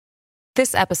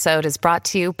This episode is brought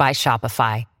to you by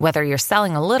Shopify. Whether you're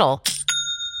selling a little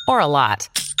or a lot,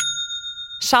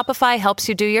 Shopify helps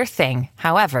you do your thing,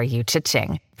 however you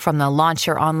cha-ching. From the launch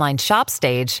your online shop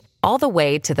stage, all the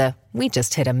way to the we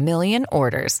just hit 1 million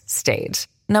orders stage.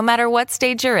 No matter what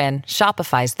stage you're in,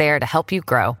 Shopify's there to help you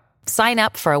grow. Sign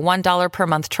up for a $1 per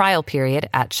month trial period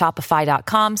at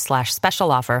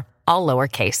shopify.com/special offer, all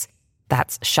lowercase.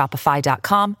 That's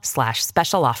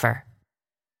shopify.com/special offer.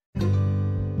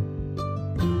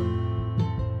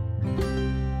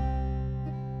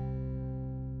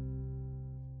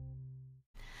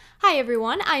 Hi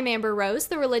everyone, I'm Amber Rose,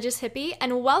 the religious hippie,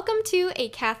 and welcome to A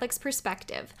Catholic's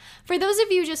Perspective. For those of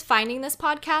you just finding this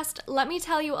podcast, let me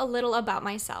tell you a little about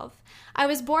myself. I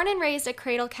was born and raised a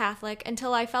cradle Catholic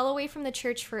until I fell away from the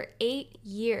church for 8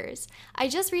 years. I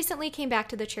just recently came back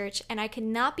to the church and I could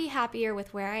not be happier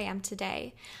with where I am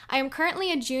today. I am currently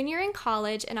a junior in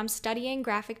college and I'm studying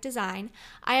graphic design.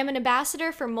 I am an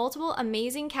ambassador for multiple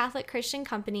amazing Catholic Christian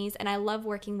companies and I love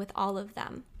working with all of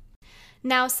them.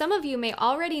 Now, some of you may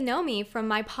already know me from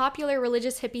my popular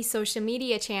religious hippie social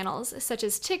media channels, such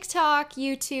as TikTok,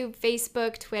 YouTube,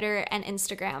 Facebook, Twitter, and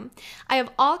Instagram. I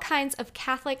have all kinds of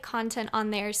Catholic content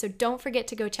on there, so don't forget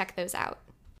to go check those out.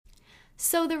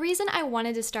 So the reason I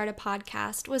wanted to start a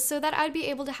podcast was so that I'd be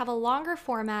able to have a longer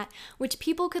format which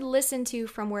people could listen to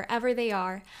from wherever they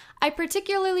are. I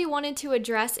particularly wanted to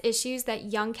address issues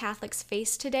that young Catholics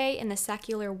face today in the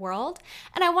secular world,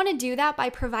 and I want to do that by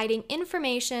providing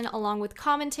information along with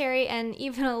commentary and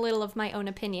even a little of my own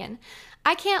opinion.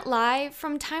 I can't lie,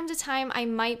 from time to time I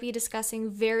might be discussing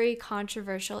very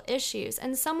controversial issues,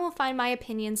 and some will find my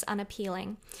opinions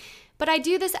unappealing. But I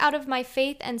do this out of my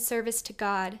faith and service to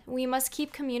God. We must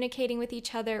keep communicating with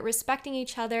each other, respecting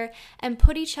each other, and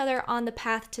put each other on the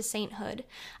path to sainthood.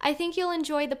 I think you'll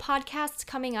enjoy the podcasts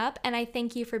coming up, and I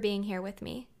thank you for being here with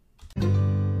me.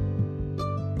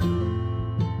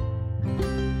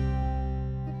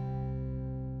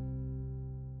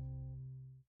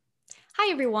 Hi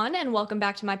everyone, and welcome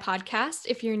back to my podcast.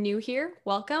 If you're new here,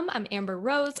 welcome. I'm Amber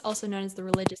Rose, also known as the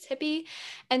Religious Hippie,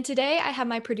 and today I have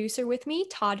my producer with me,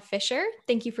 Todd Fisher.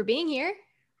 Thank you for being here.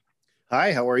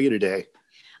 Hi, how are you today?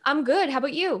 I'm good. How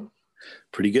about you?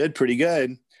 Pretty good, pretty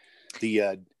good.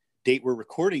 The date we're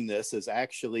recording this is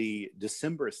actually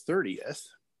December 30th,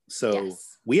 so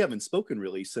yes. We haven't spoken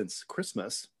really since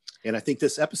Christmas, and I think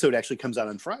this episode actually comes out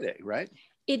on Friday, right?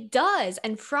 It does,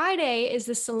 and Friday is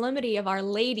the Solemnity of Our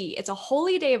Lady. It's a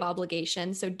holy day of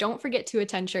obligation, so don't forget to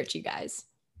attend church, you guys.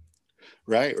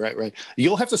 Right.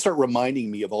 You'll have to start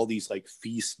reminding me of all these like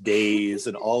feast days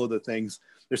and all of the things.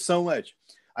 There's so much.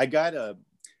 I got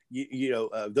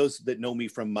those that know me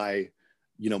from my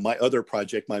other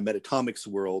project, my Metatomics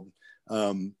World.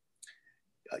 I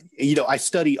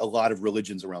study a lot of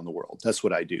religions around the world. That's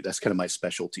what I do. That's kind of my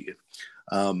specialty.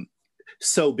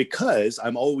 So because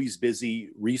I'm always busy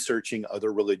researching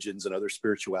other religions and other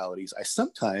spiritualities, I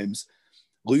sometimes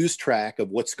lose track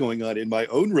of what's going on in my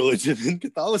own religion in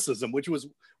Catholicism, which was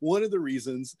one of the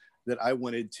reasons that I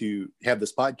wanted to have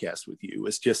this podcast with you,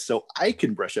 is just so I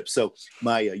can brush up. So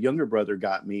my younger brother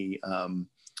got me a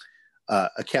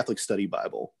Catholic study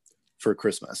Bible for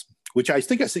Christmas, which I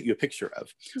think I sent you a picture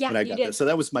of when I got that. So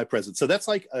that was my present. So that's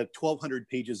like 1,200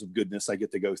 pages of goodness I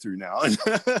get to go through now.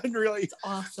 And really, it's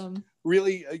awesome.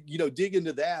 Really, dig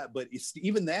into that. But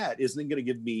even that isn't going to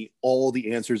give me all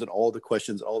the answers and all the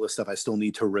questions, all the stuff I still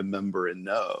need to remember and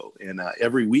know. And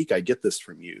every week I get this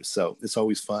from you. So it's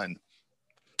always fun.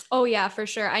 Oh yeah, for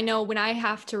sure. I know when I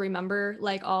have to remember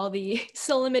like all the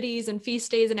solemnities and feast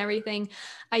days and everything,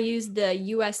 I use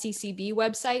the USCCB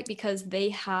website because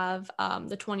they have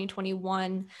the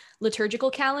 2021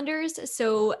 liturgical calendars.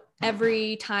 So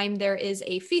every time there is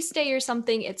a feast day or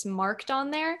something, it's marked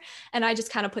on there. And I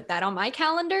just kind of put that on my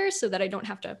calendar so that I don't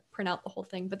have to print out the whole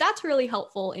thing. But that's really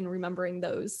helpful in remembering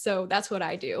those. So that's what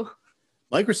I do.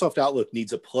 Microsoft Outlook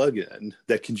needs a plugin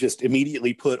that can just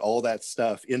immediately put all that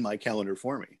stuff in my calendar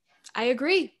for me. I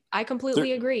agree. I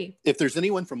completely agree. If there's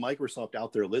anyone from Microsoft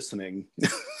out there listening,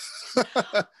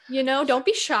 don't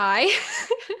be shy.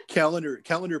 calendar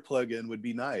plugin would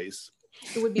be nice.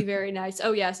 It would be very nice.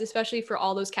 Oh yes, especially for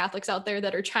all those Catholics out there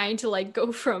that are trying to like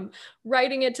go from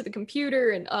writing it to the computer,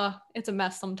 and it's a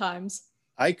mess sometimes.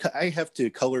 I have to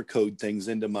color code things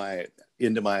into my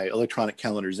electronic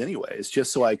calendars anyways,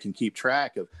 just so I can keep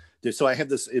track of. So I have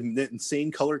this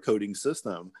insane color coding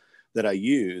system that I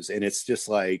use, and it's just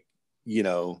like,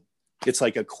 it's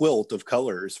like a quilt of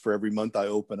colors for every month I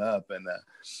open up, and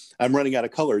I'm running out of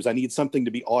colors. I need something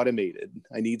to be automated.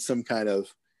 I need some kind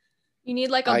of. You need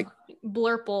like a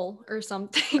blurple or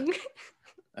something.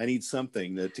 I need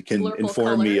something that can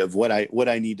inform me of what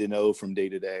I need to know from day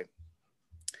to day.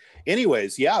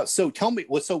 Anyways, yeah. So tell me,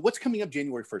 what's coming up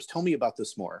January 1st? Tell me about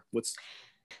this more.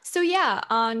 So yeah,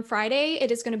 on Friday, it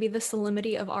is going to be the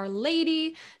Solemnity of Our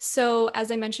Lady. So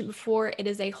as I mentioned before, it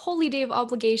is a holy day of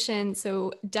obligation.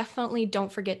 So definitely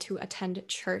don't forget to attend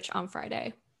church on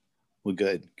Friday. Well,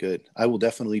 good. I will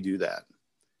definitely do that.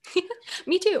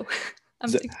 Me too.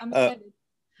 I'm excited.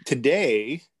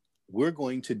 Today, we're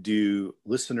going to do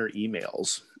listener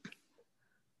emails.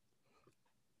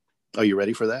 Are you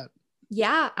ready for that?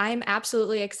 Yeah, I'm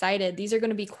absolutely excited. These are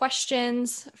going to be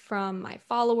questions from my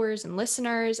followers and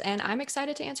listeners, and I'm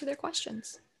excited to answer their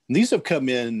questions. These have come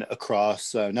in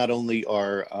across not only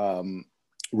our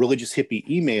religious hippie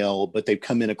email, but they've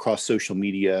come in across social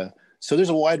media. So there's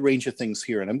a wide range of things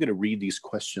here, and I'm going to read these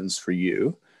questions for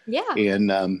you. Yeah.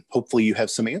 And hopefully you have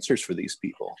some answers for these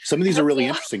people. Some of these are really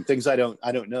interesting things I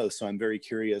don't know. So I'm very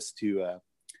curious to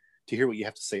hear what you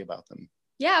have to say about them.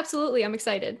 Yeah, absolutely. I'm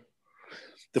excited.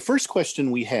 The first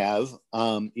question we have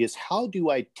is, how do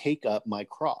I take up my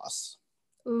cross?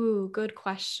 Ooh, good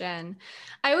question.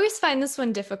 I always find this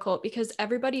one difficult because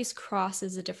everybody's cross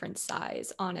is a different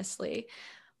size, honestly.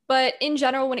 But in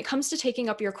general, when it comes to taking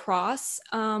up your cross,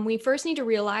 we first need to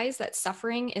realize that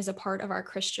suffering is a part of our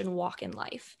Christian walk in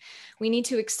life. We need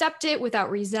to accept it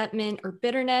without resentment or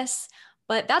bitterness,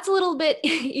 but that's a little bit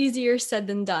easier said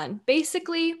than done.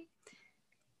 Basically,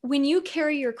 when you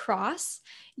carry your cross,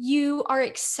 you are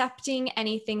accepting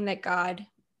anything that God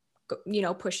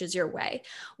pushes your way,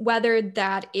 whether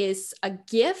that is a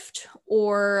gift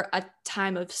or a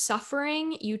time of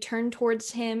suffering. You turn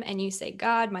towards him and you say,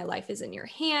 God, my life is in your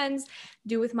hands.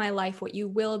 Do with my life what you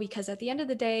will, because at the end of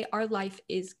the day, our life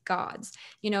is God's.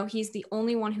 He's the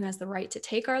only one who has the right to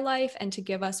take our life and to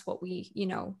give us what we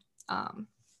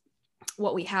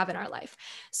have in our life.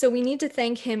 So we need to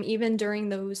thank him even during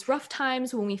those rough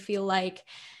times when we feel like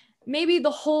maybe the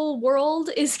whole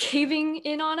world is caving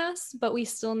in on us, but we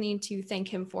still need to thank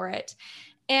him for it.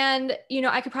 And,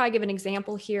 I could probably give an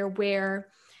example here where,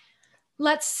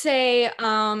 let's say,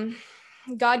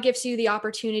 God gives you the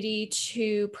opportunity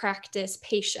to practice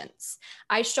patience.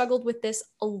 I struggled with this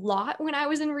a lot when I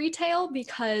was in retail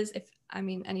because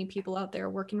any people out there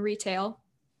work in retail,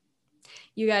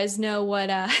 you guys know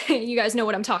what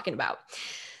I'm talking about.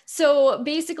 So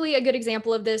basically a good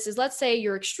example of this is, let's say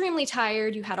you're extremely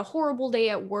tired, you had a horrible day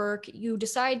at work, you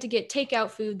decide to get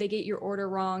takeout food, they get your order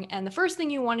wrong, and the first thing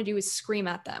you want to do is scream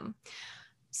at them.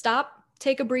 Stop,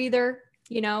 take a breather,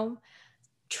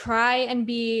 try and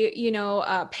be,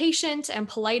 patient and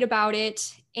polite about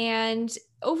it. And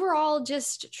overall,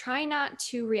 just try not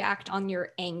to react on your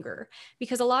anger,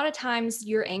 because a lot of times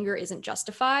your anger isn't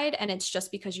justified and it's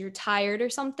just because you're tired or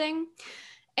something.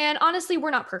 And honestly,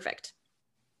 we're not perfect.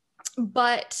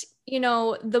 But,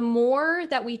 the more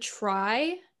that we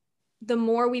try, the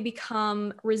more we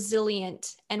become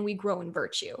resilient and we grow in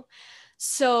virtue.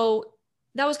 So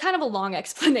that was kind of a long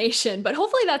explanation, but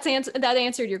hopefully that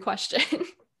answered your question.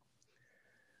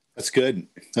 That's good.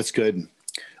 Let's go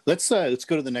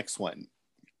to the next one.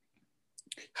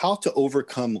 How to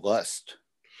overcome lust.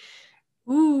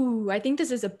 Ooh, I think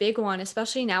this is a big one,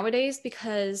 especially nowadays,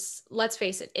 because let's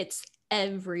face it, it's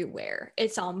everywhere.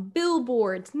 It's on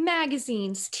billboards,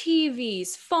 magazines,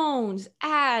 TVs, phones,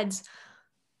 ads.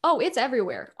 Oh, it's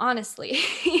everywhere, honestly.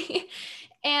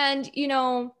 And,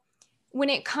 when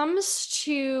it comes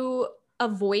to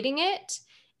avoiding it,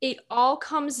 it all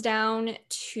comes down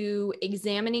to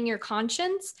examining your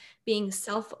conscience, being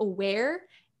self-aware,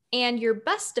 and your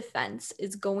best defense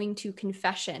is going to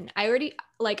confession. I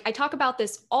talk about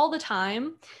this all the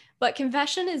time, but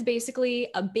confession is basically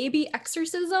a baby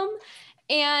exorcism,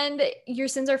 and your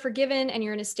sins are forgiven and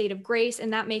you're in a state of grace,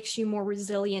 and that makes you more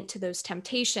resilient to those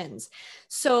temptations.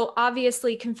 So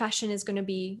obviously confession is going to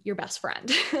be your best friend.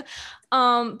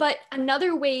 But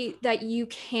another way that you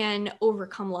can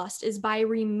overcome lust is by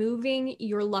removing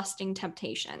your lusting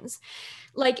temptations.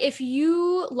 Like if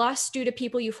you lust due to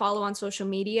people you follow on social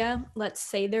media, let's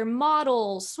say they're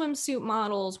models, swimsuit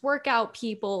models, workout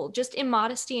people, just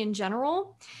immodesty in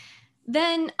general,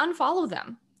 then unfollow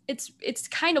them. It's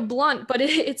kind of blunt, but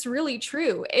it's really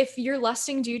true. If you're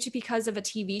lusting because of a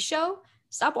TV show,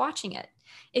 stop watching it.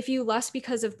 If you lust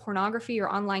because of pornography or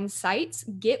online sites,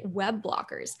 get web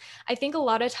blockers. I think a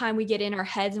lot of time we get in our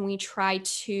heads and we try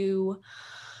to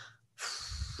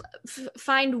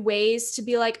find ways to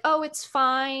be like, oh, it's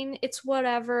fine, it's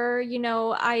whatever,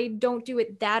 I don't do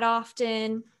it that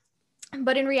often.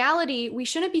 But in reality, we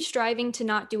shouldn't be striving to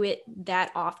not do it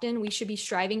that often. We should be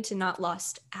striving to not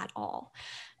lust at all.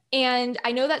 And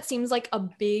I know that seems like a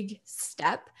big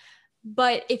step,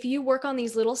 But if you work on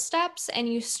these little steps and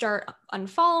you start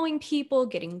unfollowing people,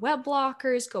 getting web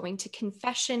blockers, going to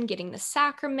confession, getting the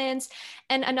sacraments.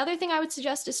 And another thing I would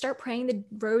suggest is start praying the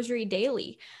rosary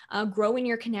daily, grow in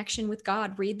your connection with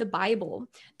God, read the Bible.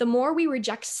 The more we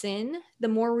reject sin, the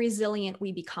more resilient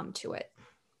we become to it.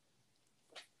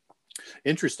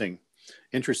 Interesting.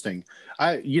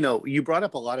 You brought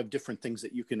up a lot of different things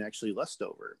that you can actually lust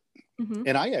over. Mm-hmm.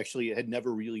 And I actually had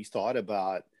never really thought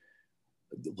about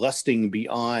lusting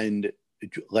beyond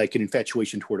like an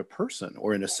infatuation toward a person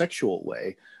or in a sexual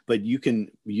way, but you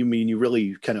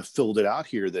really kind of filled it out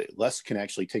here that lust can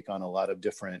actually take on a lot of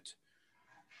different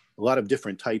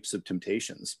types of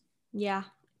temptations. Yeah.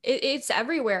 It's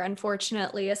everywhere,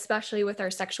 unfortunately, especially with our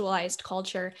sexualized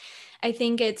culture. I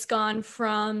think it's gone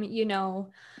from,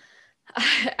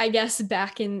 I guess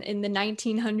back in the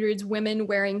 1900s, women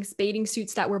wearing bathing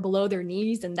suits that were below their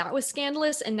knees, and that was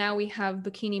scandalous. And now we have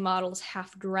bikini models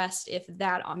half dressed, if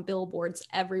that, on billboards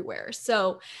everywhere.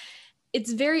 So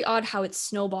it's very odd how it's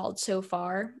snowballed so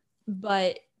far,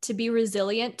 but to be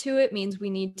resilient to it means we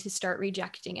need to start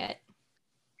rejecting it.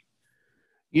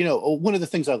 One of the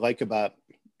things I like about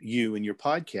you and your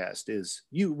podcast is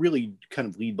you really kind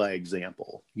of lead by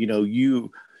example.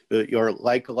 You're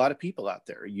like a lot of people out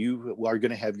there. You are going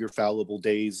to have your fallible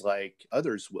days like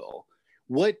others will.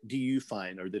 What do you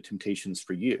find are the temptations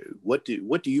for you? What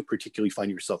do you particularly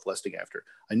find yourself lusting after?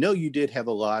 I know you did have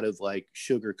a lot of like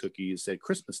sugar cookies at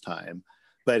Christmas time,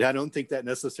 but I don't think that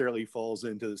necessarily falls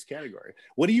into this category.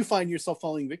 What do you find yourself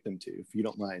falling victim to, if you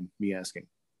don't mind me asking?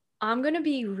 I'm going to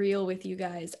be real with you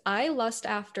guys. I lust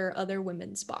after other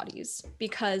women's bodies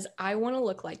because I want to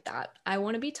look like that. I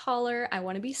want to be taller. I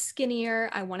want to be skinnier.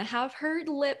 I want to have her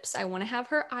lips. I want to have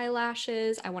her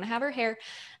eyelashes. I want to have her hair.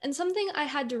 And something I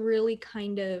had to really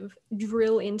kind of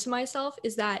drill into myself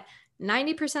is that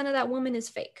 90% of that woman is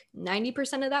fake.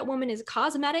 90% of that woman is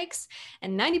cosmetics,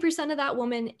 and 90% of that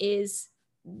woman is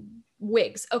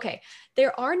wigs. Okay,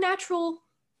 there are natural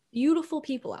beautiful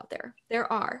people out there.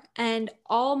 There are, and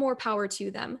all more power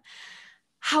to them.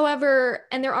 However,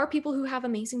 and there are people who have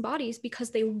amazing bodies because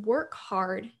they work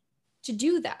hard to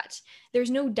do that. There's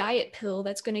no diet pill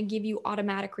that's going to give you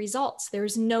automatic results.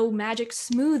 There's no magic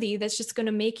smoothie that's just going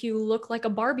to make you look like a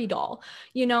Barbie doll,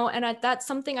 and that's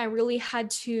something I really had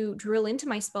to drill into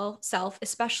myself,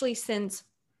 especially since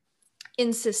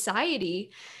in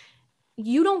society,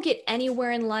 you don't get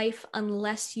anywhere in life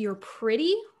unless you're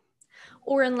pretty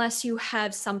or unless you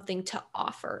have something to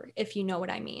offer, if you know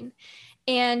what I mean.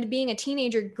 And being a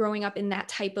teenager growing up in that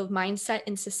type of mindset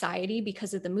in society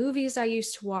because of the movies I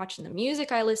used to watch and the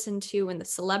music I listened to and the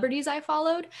celebrities I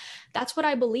followed, that's what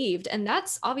I believed. And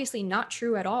that's obviously not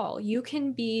true at all. You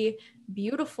can be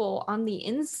beautiful on the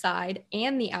inside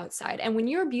and the outside. And when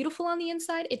you're beautiful on the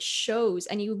inside, it shows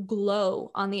and you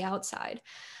glow on the outside.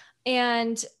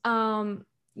 And,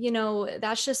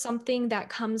 that's just something that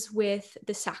comes with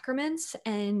the sacraments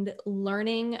and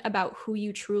learning about who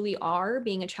you truly are,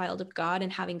 being a child of God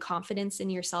and having confidence in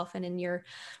yourself and in your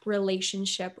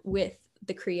relationship with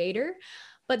the Creator.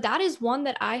 But that is one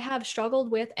that I have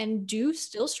struggled with and do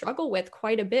still struggle with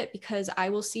quite a bit, because I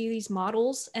will see these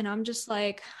models and I'm just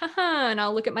like, haha, and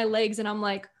I'll look at my legs and I'm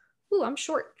like, ooh, I'm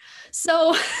short.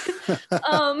 So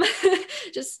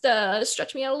just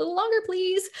stretch me out a little longer,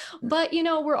 please. But,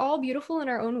 we're all beautiful in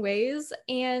our own ways.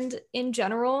 And in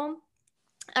general,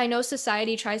 I know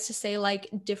society tries to say like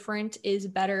different is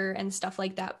better and stuff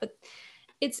like that, but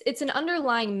it's an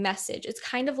underlying message. It's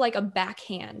kind of like a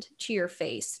backhand to your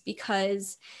face,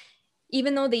 because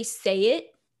even though they say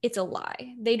it, it's a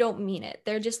lie. They don't mean it.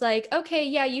 They're just like, okay,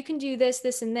 yeah, you can do this,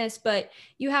 this, and this, but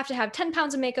you have to have 10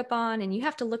 pounds of makeup on and you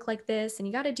have to look like this and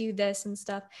you got to do this and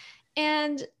stuff.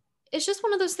 And it's just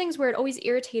one of those things where it always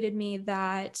irritated me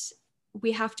that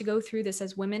we have to go through this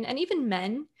as women, and even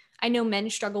men. I know men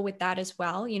struggle with that as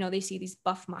well. They see these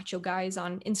buff macho guys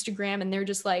on Instagram and they're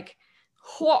just like,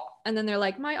 whoa. And then they're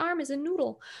like, my arm is a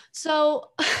noodle.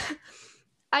 So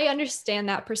I understand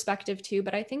that perspective too,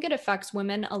 but I think it affects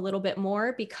women a little bit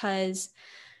more because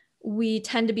we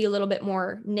tend to be a little bit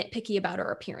more nitpicky about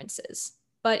our appearances.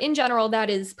 But in general, that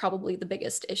is probably the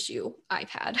biggest issue I've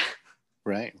had.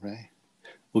 Right.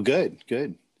 Well, good.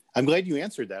 I'm glad you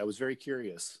answered that. I was very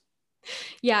curious.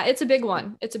 Yeah, it's a big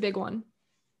one.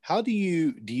 How do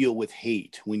you deal with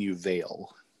hate when you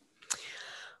veil?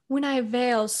 When I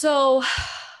veil, so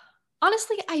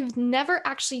honestly, I've never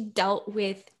actually dealt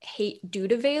with hate due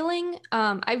to veiling.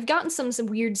 I've gotten some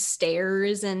weird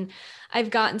stares and I've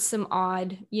gotten some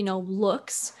odd,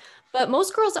 looks. But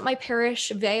most girls at my parish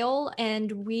veil,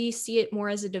 and we see it more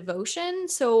as a devotion.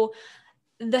 So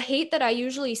the hate that I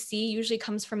usually see usually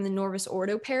comes from the Novus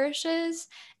Ordo parishes.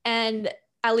 And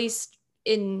at least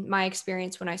in my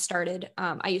experience when I started,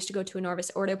 I used to go to a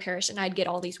Norvis Ordo parish and I'd get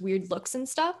all these weird looks and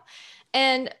stuff.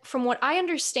 And from what I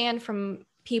understand from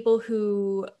people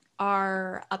who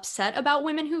are upset about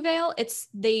women who veil, it's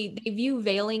they view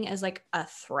veiling as like a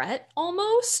threat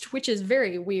almost, which is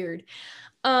very weird.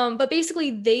 But basically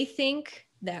they think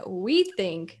that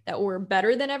we're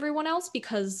better than everyone else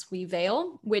because we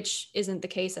veil, which isn't the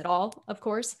case at all, of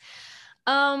course.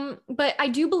 But I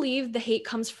do believe the hate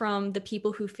comes from the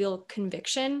people who feel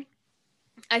conviction.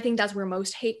 I think that's where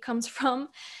most hate comes from.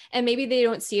 And maybe they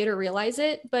don't see it or realize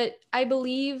it, but I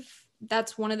believe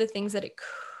that's one of the things that it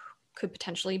could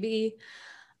potentially be.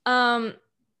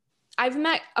 I've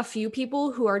met a few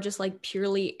people who are just like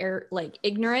purely like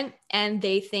ignorant, and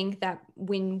they think that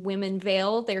when women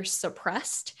veil, they're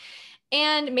suppressed.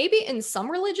 And maybe in some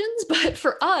religions, but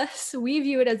for us, we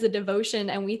view it as a devotion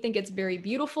and we think it's very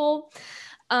beautiful.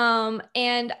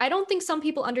 And I don't think some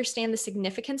people understand the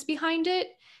significance behind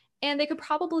it, and they could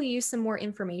probably use some more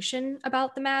information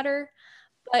about the matter.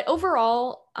 But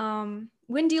overall,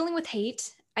 when dealing with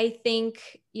hate, I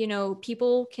think,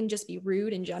 people can just be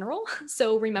rude in general.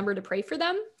 So remember to pray for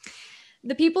them.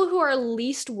 The people who are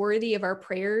least worthy of our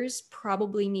prayers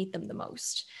probably need them the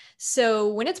most.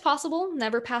 So when it's possible,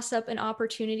 never pass up an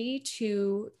opportunity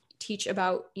to teach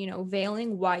about,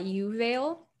 veiling, why you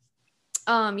veil,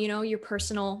 your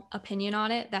personal opinion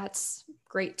on it. That's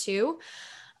great too.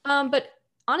 But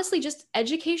honestly, just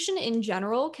education in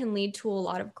general can lead to a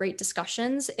lot of great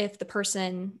discussions if the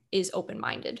person is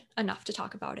open-minded enough to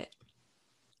talk about it.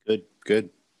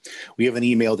 Good. We have an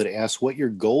email that asks what your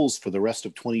goals for the rest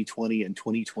of 2020 and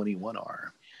 2021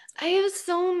 are. I have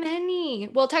so many.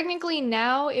 Well, technically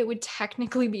now it would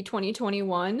technically be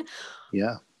 2021.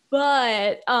 Yeah.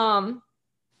 But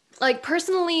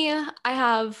personally, I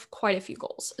have quite a few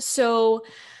goals. So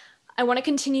I want to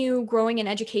continue growing in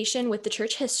education with the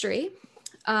church history.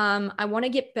 I want to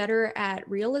get better at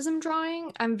realism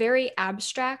drawing. I'm very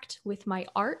abstract with my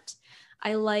art.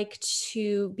 I like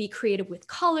to be creative with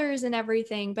colors and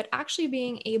everything, but actually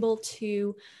being able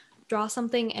to draw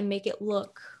something and make it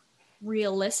look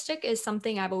realistic is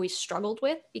something I've always struggled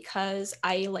with, because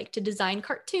I like to design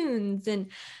cartoons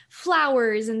and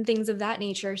flowers and things of that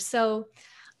nature. So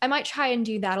I might try and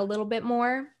do that a little bit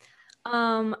more.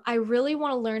 I really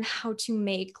want to learn how to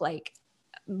make like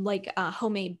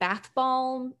homemade bath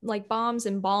bomb, like bombs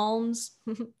and balms.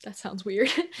 That sounds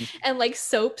weird. And like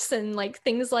soaps and like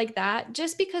things like that,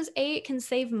 just because it can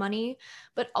save money,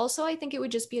 but also I think it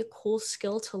would just be a cool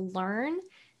skill to learn.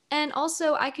 And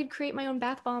also I could create my own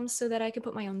bath bombs so that I could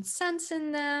put my own scents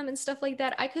in them and stuff like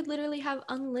that. I could literally have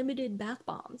unlimited bath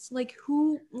bombs.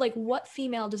 What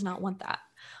female does not want that?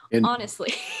 And,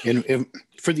 honestly. and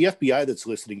for the FBI that's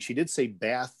listening, she did say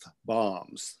bath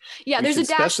bombs. Yeah, there's a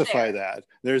dash specify there. That.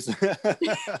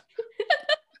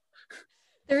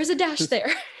 There is a dash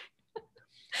there.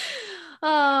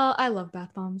 I love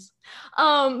bath bombs.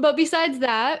 But besides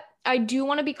that, I do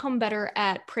want to become better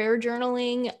at prayer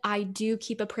journaling. I do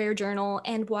keep a prayer journal,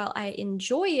 and while I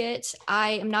enjoy it,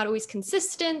 I am not always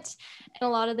consistent. And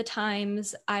a lot of the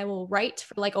times I will write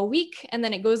for like a week and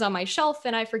then it goes on my shelf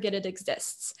and I forget it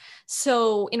exists.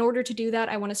 So in order to do that,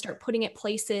 I want to start putting it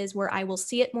places where I will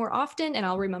see it more often, and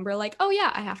I'll remember like, oh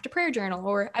yeah, I have to prayer journal,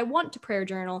 or I want to prayer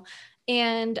journal.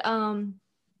 And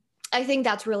I think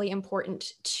that's really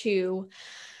important too.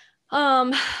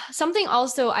 Something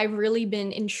also I've really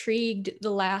been intrigued the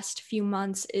last few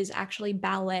months is actually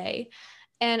ballet.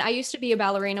 And I used to be a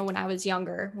ballerina when I was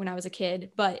younger, when I was a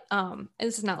kid, but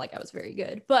this is not like I was very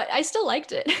good, but I still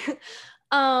liked it.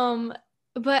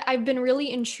 But I've been really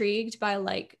intrigued by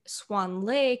like Swan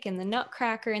Lake and the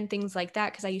Nutcracker and things like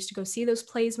that, because I used to go see those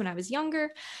plays when I was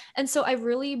younger. And so I've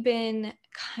really been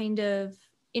kind of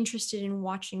interested in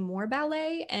watching more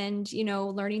ballet and,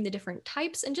 learning the different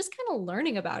types and just kind of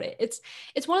learning about it.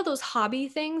 It's one of those hobby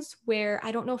things where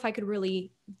I don't know if I could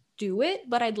really do it,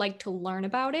 but I'd like to learn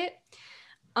about it.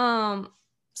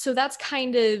 So that's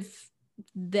kind of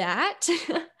that.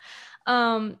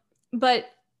 But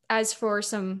as for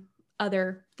some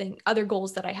other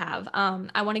goals that I have,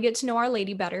 I want to get to know Our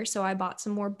Lady better. So I bought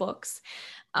some more books,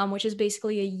 which is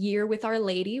basically a year with Our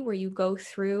Lady, where you go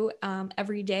through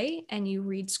every day and you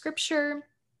read scripture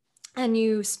and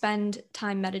you spend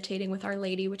time meditating with Our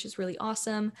Lady, which is really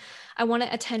awesome. I want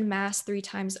to attend Mass 3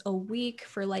 times a week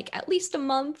for like at least a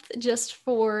month, just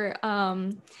for,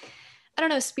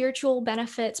 spiritual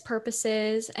benefits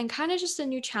purposes, and kind of just a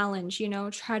new challenge,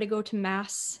 try to go to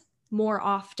Mass more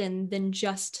often than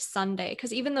just Sunday.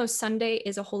 Because even though Sunday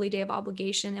is a holy day of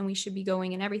obligation and we should be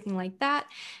going and everything like that,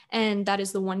 and that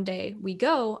is the one day we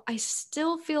go, I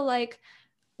still feel like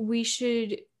we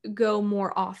should go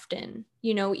more often,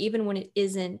 you know, even when it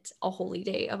isn't a holy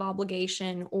day of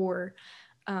obligation or,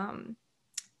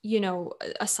 you know,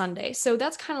 a Sunday. So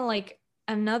that's kind of like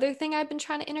another thing I've been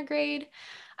trying to integrate.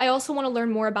 I also want to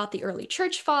learn more about the early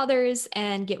church fathers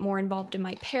and get more involved in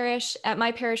my parish. At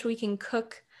my parish, we can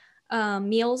cook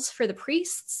meals for the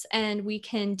priests and we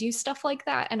can do stuff like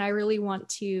that. And I really want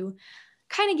to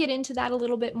kind of get into that a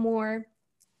little bit more.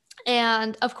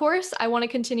 And of course, I want to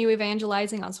continue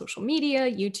evangelizing on social media,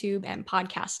 YouTube, and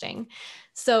podcasting.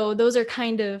 So those are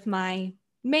kind of my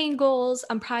main goals.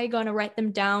 I'm probably going to write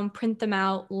them down, print them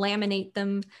out, laminate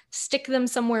them, stick them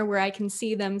somewhere where I can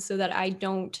see them so that I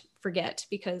don't forget,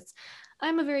 because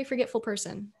I'm a very forgetful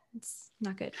person. It's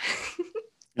not good.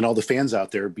 And all the fans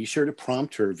out there, be sure to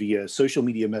prompt her via social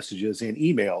media messages and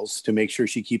emails to make sure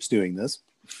she keeps doing this.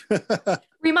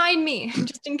 Remind me,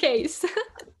 just in case.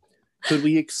 Could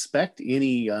we expect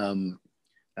any,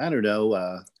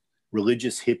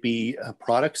 religious hippie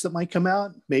products that might come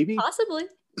out? Maybe? Possibly.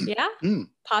 Yeah.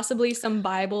 Possibly some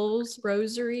Bibles,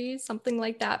 rosaries, something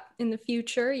like that in the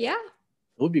future. Yeah.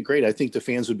 It would be great. I think the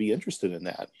fans would be interested in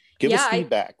that. Give us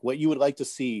feedback. What you would like to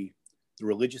see the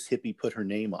religious hippie put her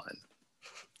name on.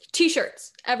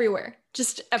 T-shirts everywhere.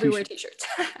 Just everywhere T-shirts.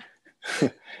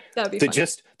 That would be funny.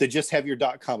 They just have your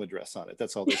 .com address on it.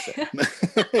 That's all they say.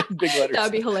 Big letters. That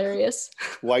would be hilarious.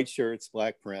 White shirts,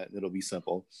 black print. It'll be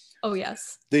simple. Oh,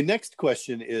 yes. The next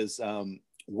question is,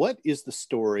 what is the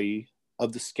story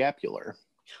of the scapular?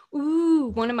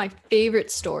 Ooh, one of my favorite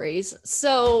stories.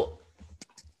 So,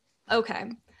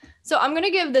 okay. So I'm going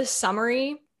to give this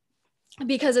summary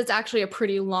because it's actually a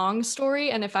pretty long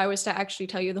story. And if I was to actually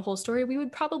tell you the whole story, we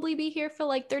would probably be here for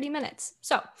like 30 minutes.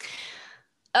 So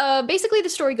basically the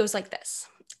story goes like this.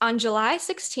 On July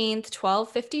 16th,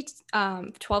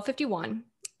 1251,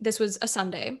 this was a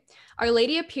Sunday, Our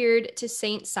Lady appeared to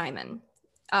Saint Simon.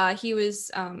 He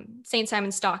was Saint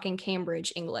Simon Stock in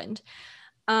Cambridge, England.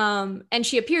 And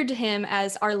she appeared to him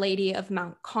as Our Lady of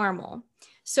Mount Carmel.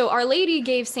 So Our Lady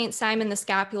gave Saint Simon the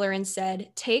scapular and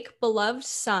said, "Take, beloved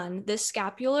son, this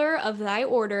scapular of thy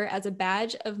order as a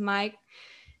badge of my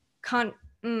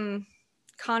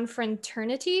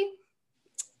confraternity.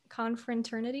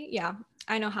 Yeah,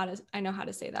 I know how to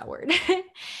say that word.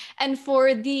 And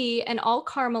for thee and all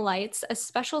Carmelites, a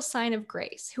special sign of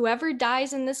grace. Whoever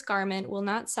dies in this garment will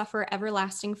not suffer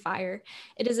everlasting fire.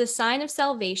 It is a sign of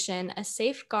salvation, a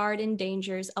safeguard in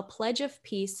dangers, a pledge of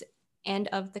peace and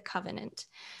of the covenant."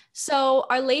 So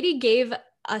Our Lady gave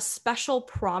a special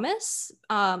promise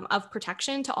of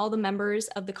protection to all the members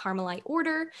of the Carmelite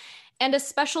order and a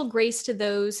special grace to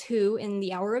those who, in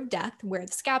the hour of death, wear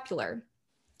the scapular.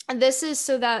 And this is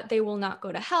so that they will not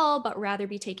go to hell, but rather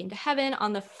be taken to heaven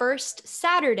on the first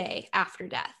Saturday after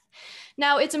death.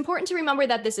 Now, it's important to remember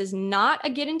that this is not a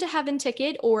get into heaven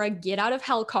ticket or a get out of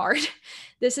hell card.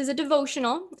 This is a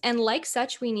devotional, and like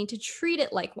such, we need to treat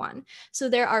it like one. So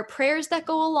there are prayers that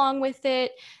go along with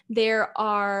it. There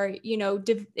are,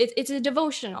 it's a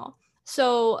devotional.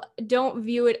 So don't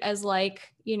view it as like,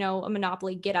 a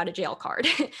Monopoly get out of jail card.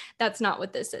 That's not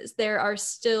what this is. There are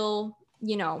still,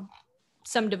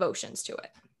 some devotions to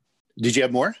it. Did you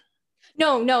have more?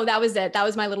 No, that was it. That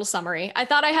was my little summary. I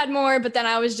thought I had more, but then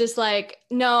I was just like,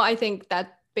 no, I think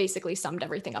that basically summed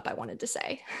everything up I wanted to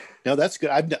say. No, that's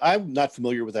good. I'm not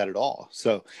familiar with that at all.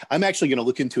 So I'm actually going to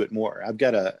look into it more. I've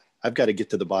got to get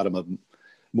to the bottom of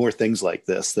more things like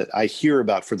this that I hear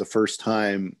about for the first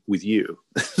time with you.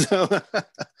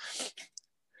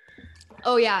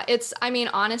 Oh yeah.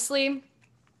 Honestly,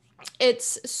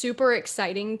 it's super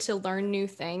exciting to learn new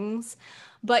things.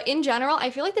 But in general, I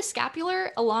feel like the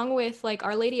scapular, along with like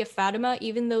Our Lady of Fatima,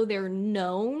 even though they're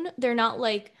known, they're not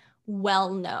like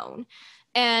well known.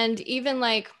 And even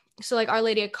like, so like Our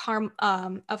Lady of Carmel,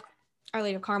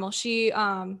 she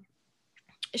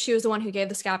was the one who gave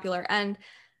the scapular, and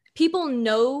people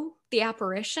know the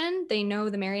apparition, they know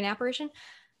the Marian apparition,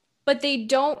 but they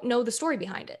don't know the story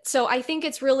behind it. So I think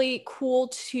it's really cool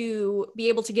to be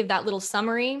able to give that little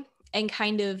summary and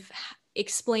kind of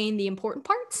explain the important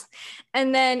parts.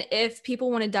 And then if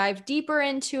people want to dive deeper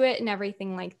into it and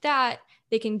everything like that,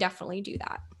 they can definitely do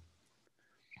that.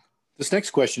 This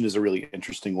next question is a really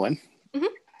interesting one. Mm-hmm.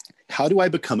 How do I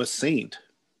become a saint?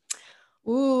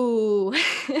 Ooh.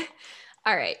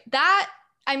 All right.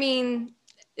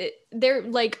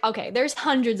 There's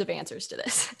hundreds of answers to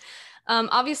this.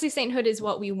 Obviously, sainthood is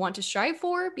what we want to strive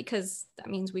for because that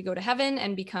means we go to heaven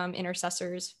and become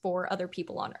intercessors for other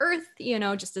people on earth,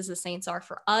 just as the saints are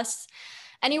for us.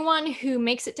 Anyone who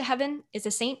makes it to heaven is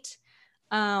a saint.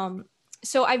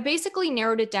 So I've basically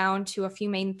narrowed it down to a few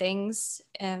main things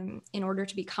in order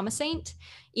to become a saint,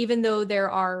 even though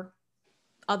there are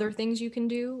other things you can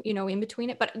do, in between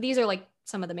it, but these are like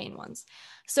some of the main ones.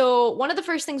 So one of the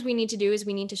first things we need to do is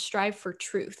we need to strive for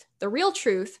truth, the real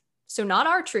truth. So not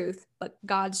our truth, but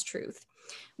God's truth.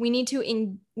 We need to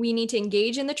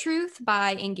engage in the truth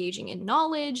by engaging in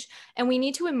knowledge, and we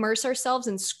need to immerse ourselves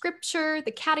in scripture,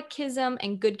 the catechism,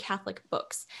 and good Catholic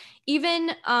books.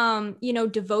 Even,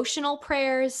 devotional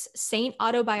prayers, saint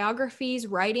autobiographies,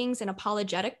 writings, and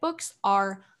apologetic books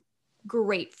are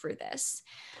great for this.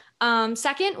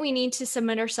 Second, we need to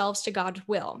submit ourselves to God's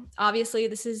will. Obviously,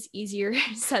 this is easier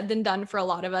said than done for a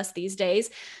lot of us these days,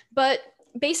 but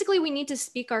basically we need to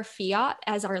speak our fiat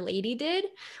as Our Lady did.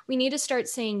 We need to start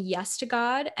saying yes to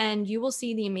God, and you will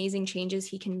see the amazing changes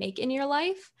he can make in your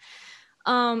life.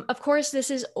 Of course,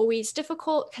 this is always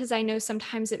difficult because I know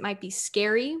sometimes it might be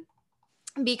scary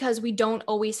because we don't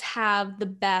always have the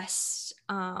best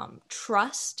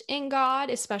trust in God,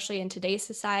 especially in today's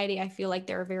society. I feel like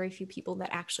there are very few people that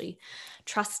actually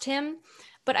trust him,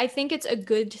 but I think it's a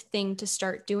good thing to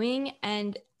start doing.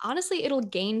 And honestly, it'll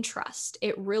gain trust.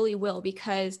 It really will,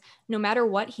 because no matter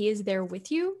what, he is there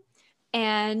with you,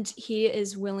 and he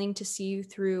is willing to see you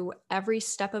through every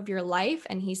step of your life,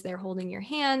 and he's there holding your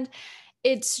hand.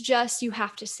 It's just, you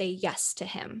have to say yes to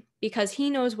him because he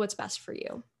knows what's best for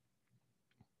you.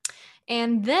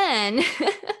 And then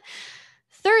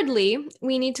thirdly,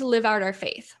 we need to live out our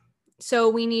faith. So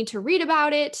we need to read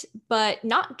about it, but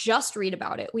not just read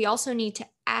about it. We also need to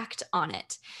act on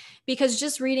it, because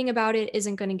just reading about it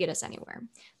isn't going to get us anywhere.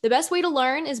 The best way to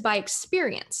learn is by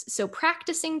experience. So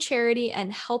practicing charity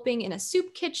and helping in a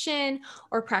soup kitchen,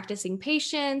 or practicing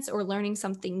patience, or learning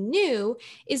something new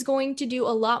is going to do a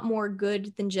lot more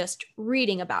good than just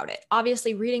reading about it.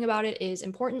 Obviously, reading about it is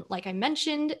important. Like I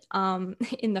mentioned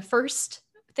in the first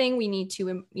thing, we need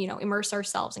to, immerse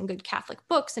ourselves in good Catholic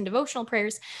books and devotional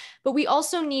prayers, but we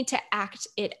also need to act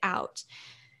it out,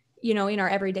 in our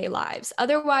everyday lives.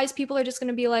 Otherwise, people are just going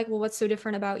to be like, well, what's so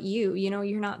different about you?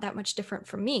 You're not that much different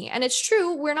from me. And it's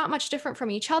true, we're not much different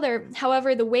from each other.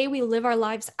 However, the way we live our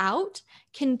lives out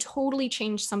can totally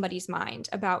change somebody's mind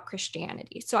about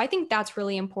Christianity. So I think that's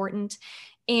really important.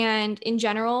 And in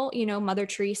general, Mother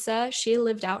Teresa, she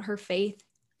lived out her faith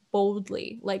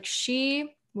boldly. Like,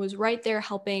 she was right there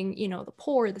helping, the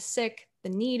poor, the sick, the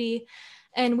needy.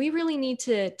 And we really need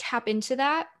to tap into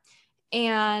that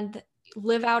and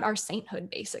live out our sainthood,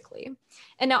 basically.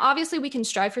 And now, obviously, we can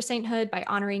strive for sainthood by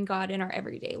honoring God in our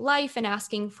everyday life and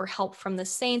asking for help from the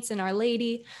saints and Our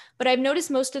Lady. But I've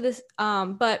noticed most of this,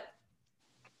 but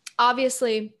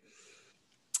obviously,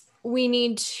 we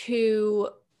need to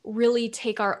really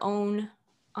take our own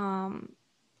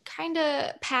kind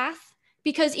of path,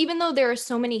 because even though there are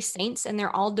so many saints and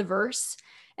they're all diverse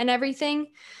and everything,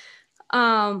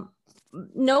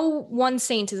 no one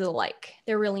saint is alike.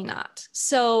 They're really not.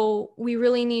 So we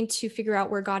really need to figure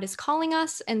out where God is calling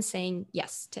us and saying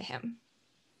yes to him.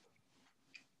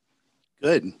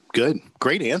 Good.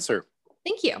 Great answer.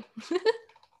 Thank you.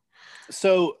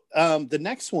 So the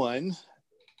next one,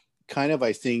 kind of,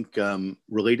 I think,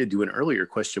 related to an earlier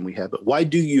question we had, but why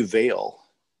do you veil?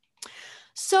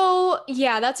 So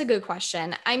yeah, that's a good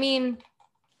question. I mean,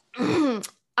 I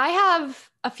have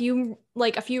a few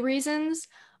reasons,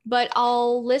 but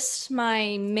I'll list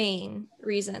my main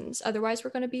reasons. Otherwise, we're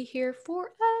going to be here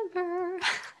forever.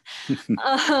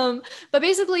 But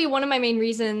basically, one of my main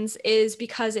reasons is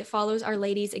because it follows Our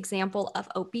Lady's example of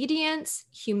obedience,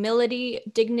 humility,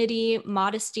 dignity,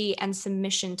 modesty, and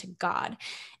submission to God.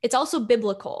 It's also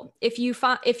biblical. If you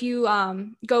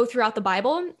go throughout the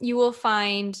Bible, you will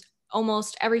find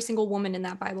almost every single woman in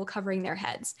that Bible covering their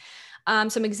heads.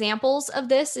 Some examples of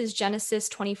this is Genesis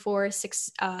 24,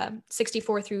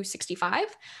 64 through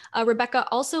 65. Rebecca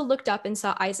also looked up and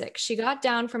saw Isaac. She got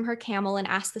down from her camel and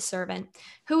asked the servant,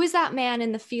 "Who is that man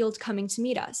in the field coming to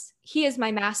meet us?" "He is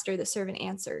my master," the servant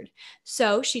answered.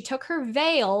 So she took her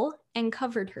veil and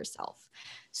covered herself.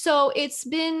 So it's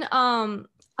been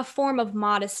a form of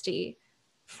modesty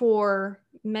for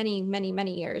many, many,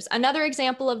 many years. Another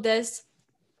example of this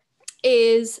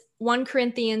is 1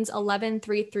 Corinthians 11,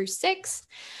 3 through 6.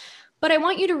 "But I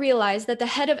want you to realize that the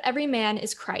head of every man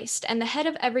is Christ, and the head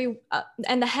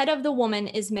of the woman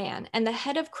is man, and the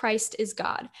head of Christ is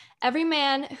God. Every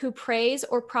man who prays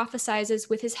or prophesies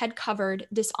with his head covered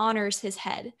dishonors his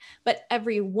head, but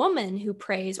every woman who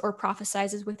prays or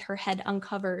prophesies with her head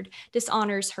uncovered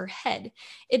dishonors her head.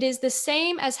 It is the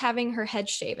same as having her head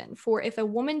shaven, for if a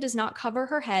woman does not cover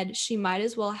her head, she might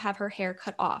as well have her hair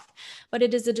cut off. But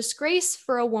it is a disgrace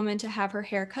for a woman to have her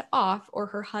hair cut off or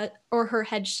her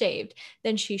head shaved.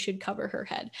 Then she should cover her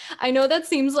head." I know that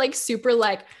seems like super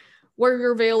like wear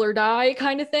your veil or die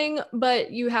kind of thing,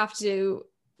 but you have to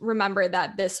remember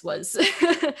that this was,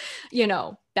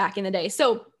 back in the day.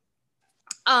 So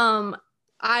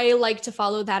I like to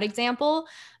follow that example,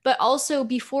 but also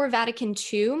before Vatican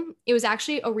II, it was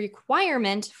actually a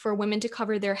requirement for women to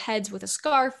cover their heads with a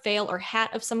scarf, veil, or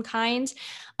hat of some kind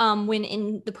when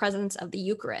in the presence of the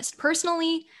Eucharist.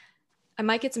 Personally, I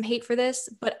might get some hate for this,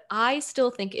 but I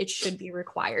still think it should be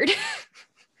required.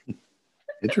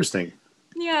 Interesting.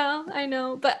 Yeah, I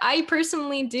know, but I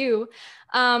personally do.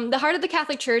 The heart of the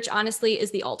Catholic Church, honestly,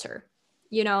 is the altar,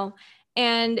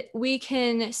 and we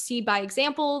can see by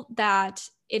example that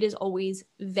it is always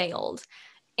veiled,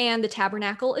 and the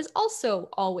tabernacle is also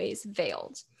always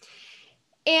veiled.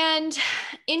 And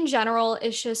in general,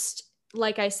 it's just,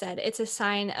 like I said, it's a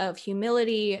sign of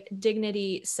humility,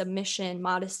 dignity, submission,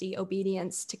 modesty,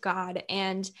 obedience to God.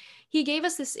 And he gave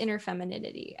us this inner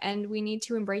femininity, and we need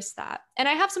to embrace that. And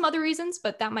I have some other reasons,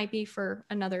 but that might be for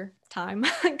another time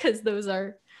because those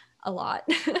are a lot.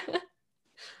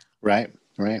 Right.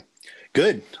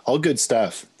 Good. All good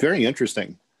stuff. Very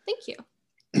interesting. Thank you.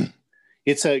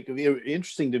 It's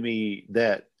interesting to me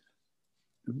that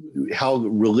how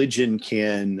religion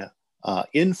can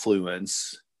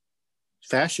influence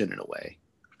fashion in a way.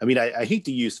 I mean, I hate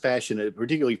to use fashion,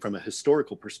 particularly from a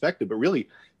historical perspective, but really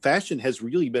fashion has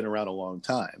really been around a long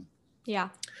time. Yeah.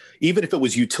 Even if it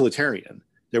was utilitarian,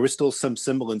 there was still some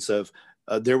semblance of,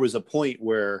 there was a point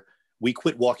where we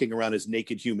quit walking around as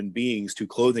naked human beings to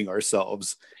clothing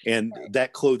ourselves. And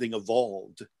that clothing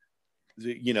evolved,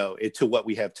 to what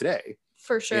we have today.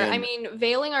 For sure. I mean,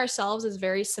 veiling ourselves is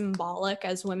very symbolic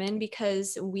as women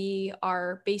because we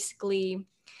are basically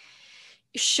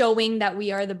showing that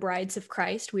we are the brides of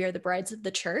Christ. We are the brides of the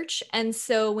church. And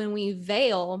so when we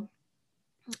veil,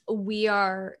 we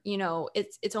are,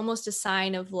 it's almost a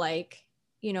sign of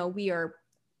we are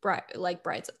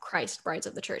brides of Christ, brides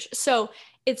of the church. So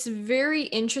it's very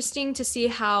interesting to see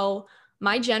how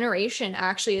my generation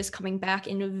actually is coming back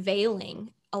into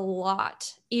veiling a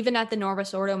lot, even at the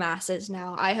Novus Ordo masses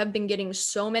now. I have been getting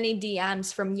so many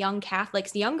DMs from young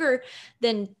Catholics, younger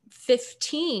than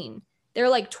 15. They're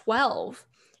like 12.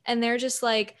 And they're just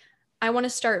like, I want to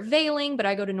start veiling, but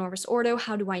I go to Novus Ordo.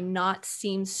 How do I not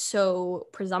seem so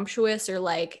presumptuous or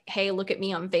like, hey, look at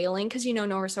me, I'm veiling? Because,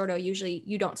 Novus Ordo, usually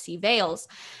you don't see veils.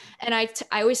 And I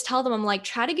always tell them, I'm like,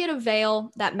 try to get a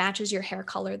veil that matches your hair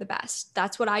color the best.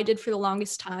 That's what I did for the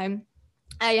longest time.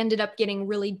 I ended up getting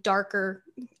really darker,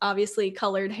 obviously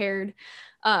colored haired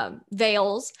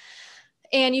veils.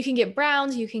 And you can get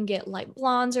browns, you can get light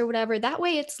blondes or whatever. That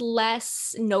way it's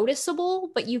less noticeable,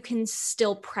 but you can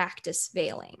still practice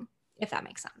veiling, if that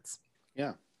makes sense.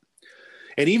 Yeah.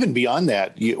 And even beyond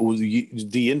that,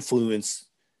 the influence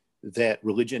that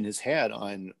religion has had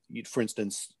on, for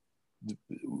instance,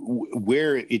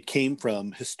 where it came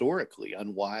from historically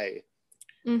on why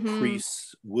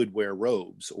priests would wear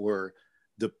robes or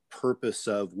the purpose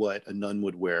of what a nun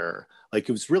would wear. Like,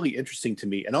 it was really interesting to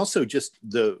me. And also just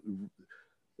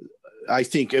I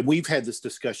think, and we've had this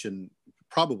discussion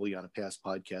probably on a past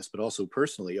podcast, but also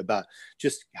personally about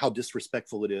just how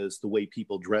disrespectful it is the way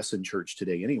people dress in church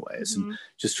today anyways. And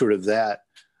just sort of that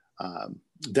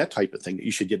type of thing, that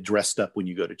you should get dressed up when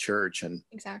you go to church. And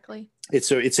exactly.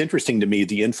 It's interesting to me,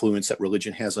 the influence that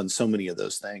religion has on so many of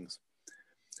those things.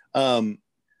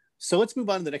 So let's move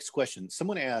on to the next question.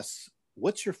 Someone asks,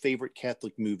 what's your favorite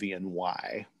Catholic movie and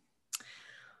why?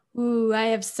 Ooh, I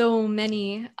have so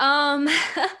many.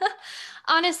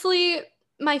 Honestly,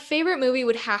 my favorite movie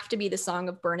would have to be The Song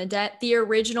of Bernadette, the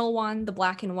original one, the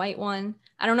black and white one.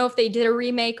 I don't know if they did a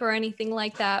remake or anything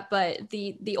like that, but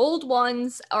the old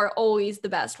ones are always the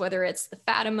best, whether it's the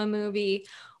Fatima movie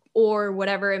or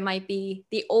whatever it might be.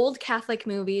 The old Catholic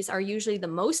movies are usually the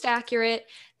most accurate.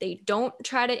 They don't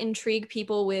try to intrigue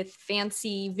people with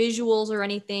fancy visuals or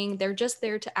anything. They're just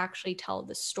there to actually tell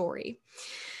the story.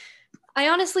 I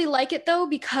honestly like it though,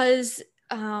 because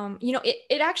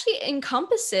it actually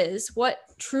encompasses what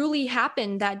truly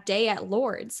happened that day at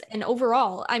Lourdes. And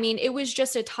overall, I mean, it was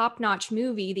just a top-notch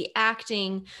movie. The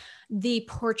acting, the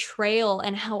portrayal,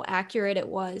 and how accurate it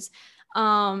was.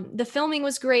 The filming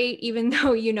was great, even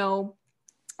though,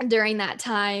 during that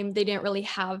time, they didn't really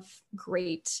have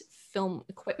great film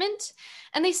equipment,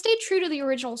 and they stayed true to the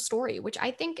original story, which I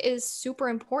think is super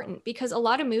important, because a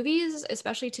lot of movies,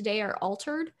 especially today, are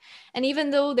altered. And even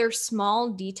though they're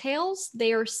small details,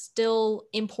 they are still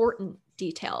important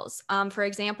details. For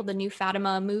example, the new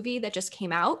Fatima movie that just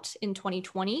came out in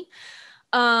 2020,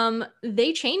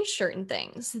 they changed certain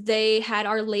things. They had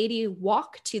Our Lady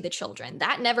walk to the children.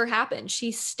 That never happened.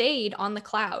 She stayed on the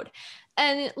cloud.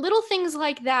 And little things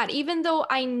like that, even though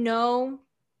I know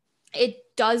it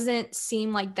doesn't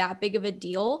seem like that big of a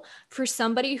deal for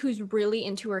somebody who's really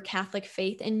into her Catholic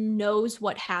faith and knows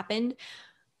what happened.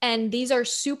 And these are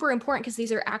super important because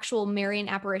these are actual Marian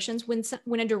apparitions.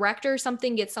 When a director or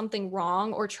something gets something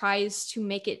wrong or tries to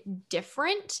make it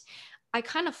different, I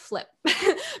kind of flip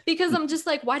because I'm just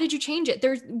like, why did you change it?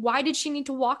 Why did she need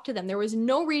to walk to them? There was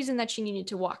no reason that she needed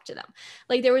to walk to them.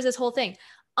 Like there was this whole thing.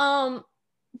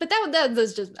 But that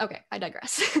was just, okay, I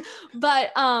digress.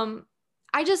 But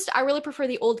I really prefer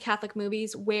the old Catholic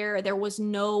movies where there was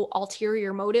no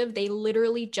ulterior motive. They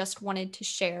literally just wanted to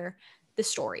share the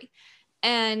story.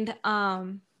 And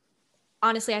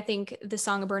honestly, I think the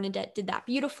Song of Bernadette did that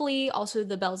beautifully. Also,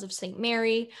 the Bells of St.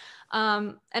 Mary.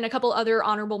 And a couple other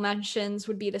honorable mentions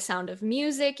would be The Sound of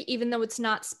Music, even though it's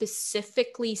not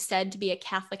specifically said to be a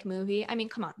Catholic movie. I mean,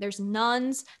 come on, there's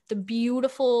nuns, the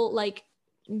beautiful like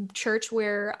church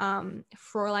where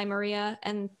Fräulein Maria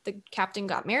and the captain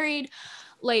got married.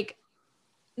 Like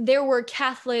there were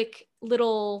Catholic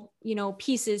little,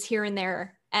 pieces here and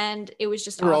there. And it was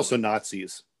just, there were also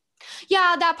Nazis.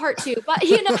 Yeah, that part too. But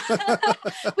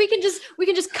we can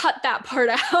just cut that part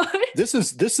out. This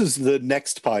is the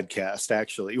next podcast,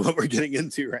 actually, what we're getting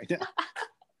into right now.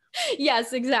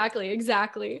 Yes, exactly.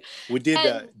 We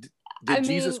did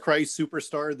Jesus Christ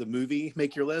Superstar, the movie,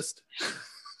 make your list?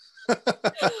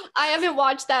 I haven't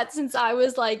watched that since I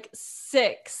was like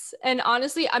 6. And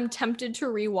honestly, I'm tempted to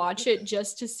rewatch it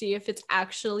just to see if it's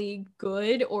actually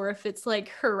good or if it's like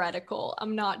heretical.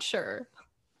 I'm not sure.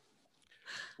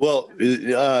 Well,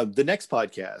 the next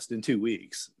podcast in 2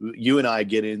 weeks, you and I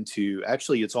get into,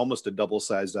 actually, it's almost a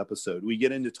double-sized episode. We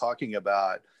get into talking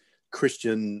about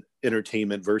Christian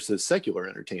entertainment versus secular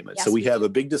entertainment. Yes, so we have a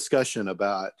big discussion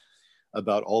about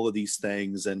all of these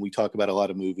things, and we talk about a lot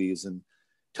of movies and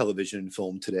television and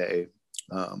film today.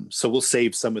 So we'll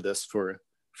save some of this for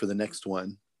the next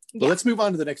one. But let's move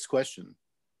on to the next question.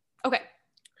 Okay.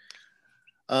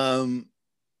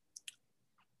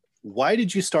 Why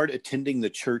did you start attending the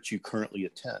church you currently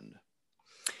attend?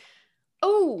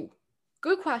 Oh,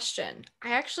 good question.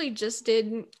 I actually just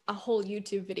did a whole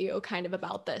YouTube video kind of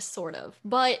about this, sort of.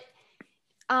 But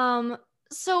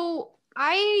so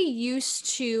I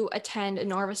used to attend a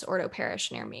Novus Ordo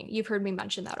parish near me. You've heard me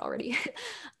mention that already.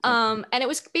 And it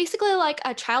was basically like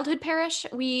a childhood parish.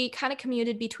 We kind of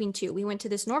commuted between two. We went to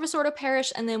this Novus Ordo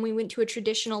parish, and then we went to a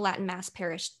traditional Latin Mass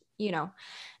parish,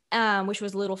 which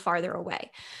was a little farther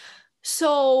away.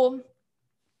 So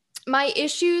my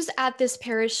issues at this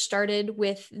parish started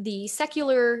with the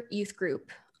secular youth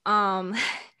group. And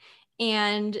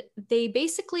they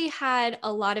basically had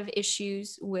a lot of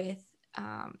issues with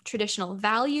traditional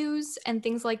values and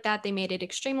things like that. They made it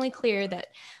extremely clear that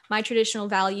my traditional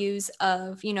values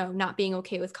of, not being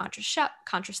okay with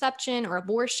contraception or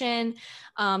abortion,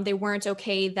 they weren't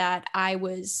okay that I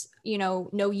was,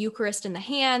 no Eucharist in the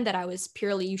hand, that I was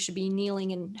purely, you should be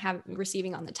kneeling and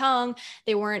receiving on the tongue.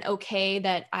 They weren't okay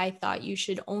that I thought you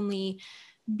should only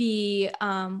be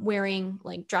wearing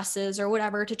like dresses or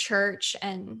whatever to church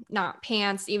and not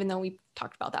pants, even though we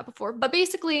talked about that before. But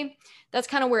basically, that's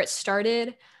kind of where it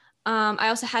started. I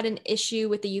also had an issue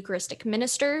with the Eucharistic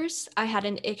ministers. I had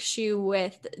an issue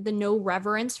with the no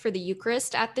reverence for the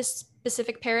Eucharist at this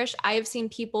specific parish. I have seen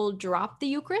people drop the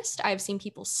Eucharist. I have seen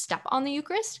people step on the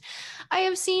Eucharist. I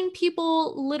have seen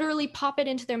people literally pop it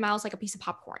into their mouths like a piece of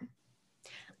popcorn.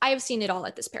 I have seen it all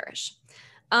at this parish.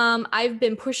 I've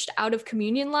been pushed out of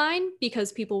communion line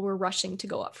because people were rushing to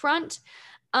go up front.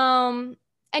 And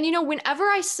whenever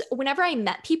I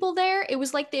met people there, it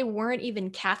was like they weren't even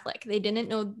Catholic. They didn't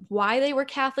know why they were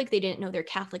Catholic. They didn't know their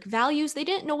Catholic values. They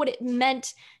didn't know what it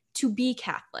meant to be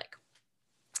Catholic.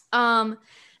 And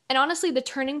honestly, the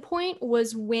turning point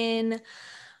was when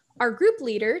our group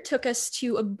leader took us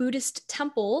to a Buddhist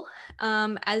temple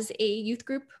as a youth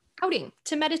group outing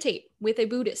to meditate with a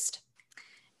Buddhist.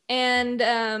 And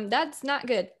that's not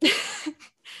good.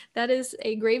 That is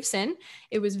a grave sin.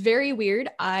 It was very weird.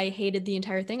 I hated the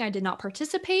entire thing. I did not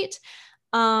participate.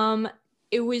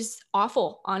 It was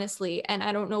awful, honestly. And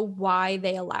I don't know why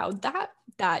they allowed that.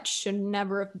 That should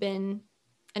never have been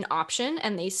an option.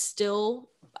 And they still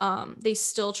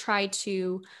try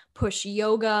to push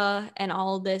yoga and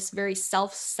all this very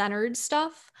self-centered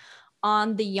stuff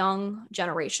on the young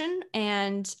generation.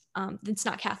 And it's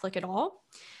not Catholic at all.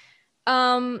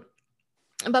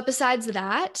 But besides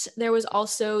that, there was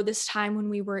also this time when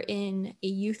we were in a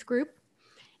youth group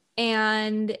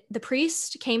and the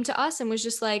priest came to us and was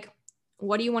just like,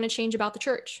 what do you want to change about the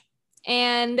church?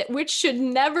 And which should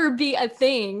never be a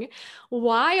thing.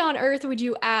 Why on earth would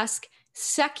you ask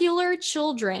secular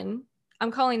children,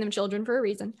 I'm calling them children for a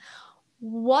reason,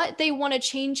 what they want to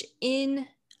change in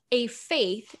a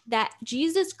faith that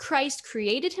Jesus Christ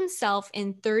created himself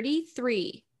in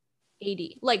 33 AD.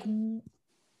 Like,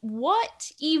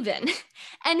 what even?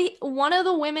 And one of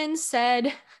the women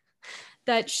said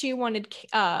that she wanted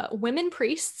women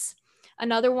priests.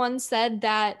 Another one said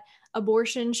that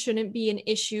abortion shouldn't be an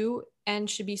issue and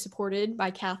should be supported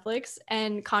by Catholics,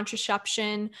 and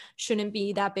contraception shouldn't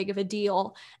be that big of a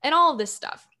deal, and all of this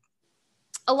stuff.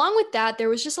 Along with that, there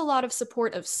was just a lot of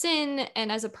support of sin.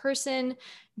 And as a person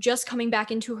just coming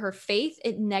back into her faith,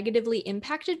 it negatively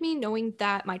impacted me, knowing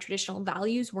that my traditional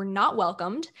values were not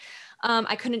welcomed.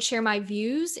 I couldn't share my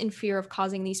views in fear of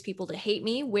causing these people to hate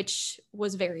me, which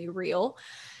was very real.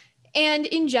 And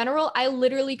in general, I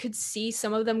literally could see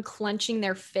some of them clenching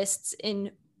their fists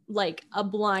in like a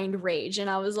blind rage. And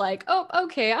I was like, oh,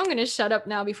 okay, I'm going to shut up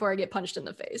now before I get punched in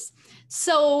the face.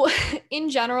 So in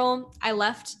general, I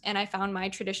left and I found my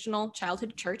traditional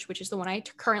childhood church, which is the one I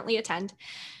currently attend.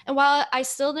 And while I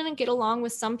still didn't get along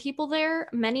with some people there,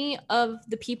 many of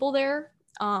the people there,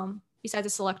 besides a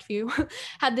select few,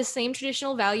 had the same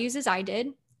traditional values as I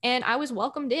did. And I was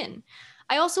welcomed in.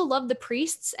 I also love the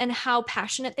priests and how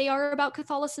passionate they are about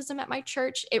Catholicism at my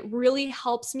church. It really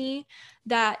helps me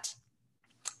that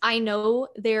I know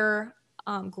they're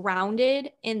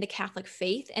grounded in the Catholic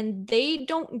faith, and they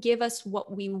don't give us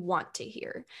what we want to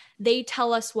hear. They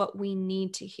tell us what we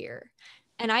need to hear.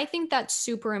 And I think that's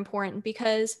super important,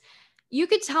 because you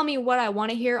could tell me what I want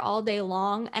to hear all day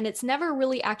long, and it's never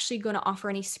really actually going to offer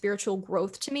any spiritual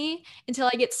growth to me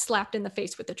until I get slapped in the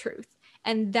face with the truth.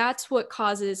 And that's what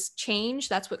causes change.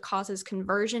 That's what causes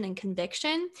conversion and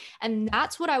conviction. And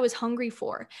that's what I was hungry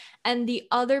for. And the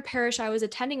other parish I was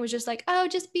attending was just like, oh,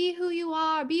 just be who you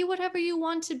are. Be whatever you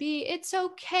want to be. It's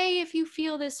okay if you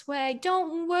feel this way.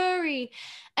 Don't worry.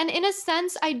 And in a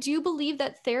sense, I do believe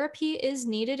that therapy is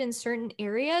needed in certain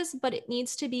areas, but it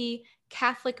needs to be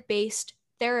Catholic-based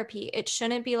therapy. It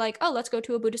shouldn't be like, oh, let's go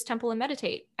to a Buddhist temple and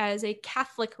meditate as a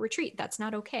Catholic retreat. That's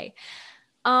not okay.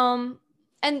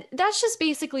 And that's just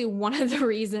basically one of the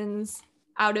reasons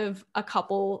out of a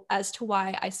couple as to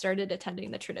why I started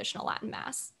attending the traditional Latin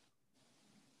Mass.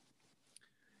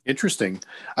 Interesting.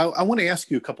 I want to ask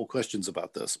you a couple questions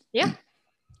about this. Yeah.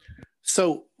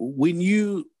 So when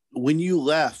you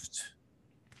left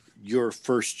your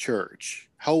first church,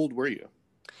 how old were you?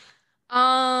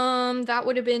 That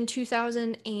would have been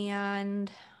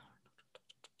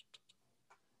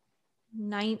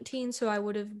 2019. So I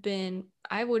would have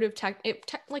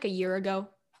like a year ago,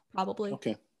 probably.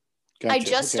 Okay. Gotcha. I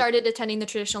just started attending the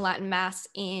traditional Latin Mass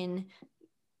in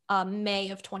May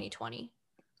of 2020.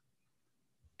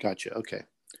 Gotcha. Okay.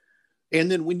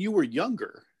 And then when you were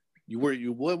younger,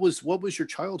 what was your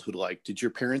childhood like? Did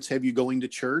your parents have you going to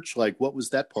church? Like, what was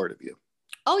that part of you?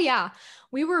 Oh, yeah.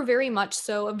 We were very much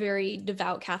so a very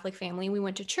devout Catholic family. We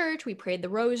went to church, we prayed the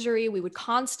rosary, we would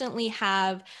constantly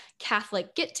have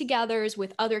Catholic get-togethers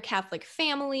with other Catholic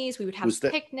families. We would have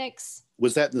picnics.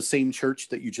 Was that in the same church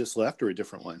that you just left, or a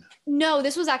different one? No,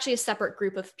 this was actually a separate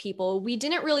group of people. We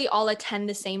didn't really all attend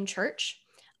the same church.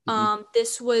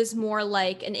 This was more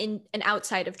like an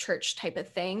outside of church type of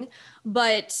thing,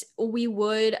 but we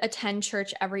would attend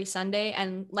church every Sunday.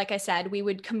 And like I said, we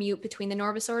would commute between the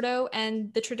Novus Ordo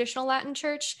and the traditional Latin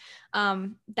church.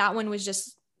 That one was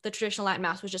just, the traditional Latin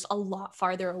Mass was just a lot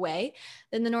farther away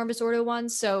than the Novus Ordo one.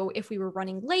 So if we were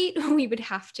running late, we would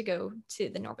have to go to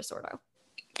the Novus Ordo.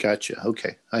 Gotcha.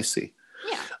 Okay. I see.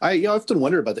 Yeah. I often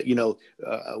wonder about that.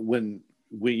 When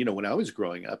I was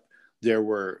growing up, there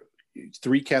were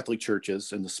 3 Catholic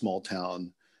churches in the small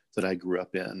town that I grew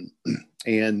up in,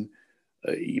 and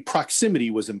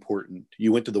proximity was important.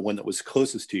 You went to the one that was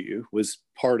closest to you, was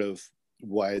part of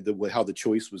how the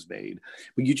choice was made.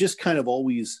 But you just kind of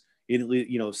always,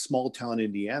 in small town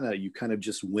Indiana, you kind of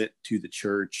just went to the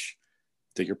church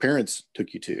that your parents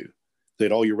took you to,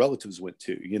 that all your relatives went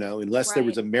to, unless there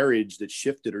was a marriage that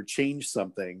shifted or changed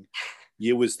something.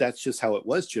 That's just how it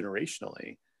was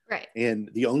generationally. Right.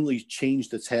 And the only change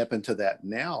that's happened to that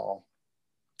now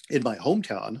in my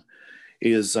hometown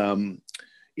is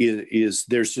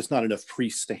there's just not enough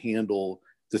priests to handle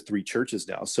the 3 churches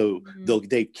now. So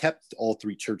they kept all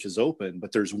 3 churches open,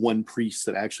 but there's one priest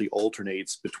that actually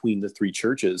alternates between the 3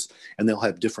 churches, and they'll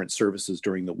have different services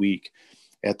during the week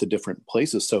at the different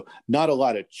places. So not a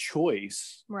lot of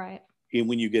choice. Right.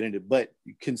 When you get into, but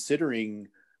considering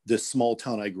the small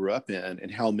town I grew up in and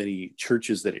how many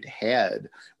churches that it had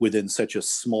within such a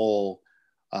small,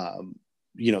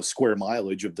 square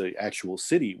mileage of the actual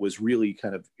city was really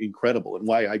kind of incredible, and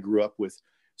why I grew up with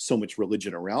so much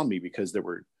religion around me, because there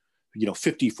were,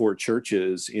 54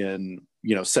 churches in,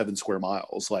 7 square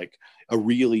miles, like a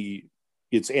really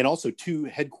and also two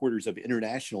headquarters of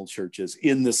international churches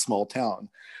in this small town.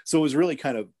 So it was really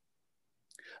kind of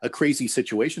a crazy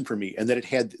situation for me. And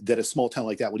that a small town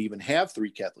like that would even have 3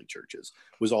 Catholic churches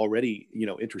was already,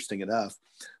 interesting enough.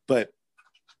 But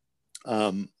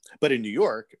in New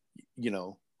York,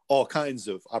 all kinds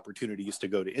of opportunities to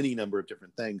go to any number of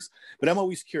different things. But I'm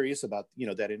always curious about,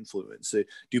 that influence.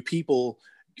 Do people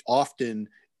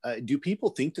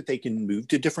think that they can move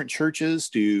to different churches?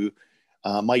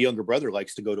 My younger brother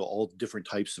likes to go to all different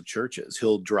types of churches.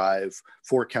 He'll drive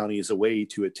 4 counties away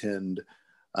to attend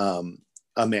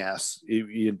a mass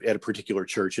at a particular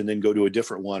church, and then go to a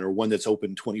different one, or one that's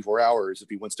open 24 hours if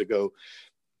he wants to go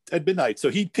at midnight. So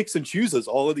he picks and chooses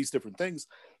all of these different things.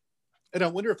 And I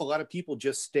wonder if a lot of people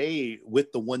just stay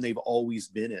with the one they've always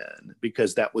been in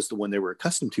because that was the one they were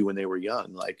accustomed to when they were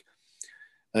young. Like,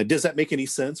 does that make any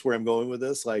sense where I'm going with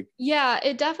this? Yeah,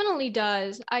 it definitely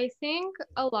does. I think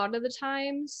a lot of the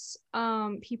times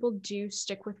people do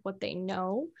stick with what they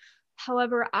know.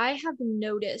 However, I have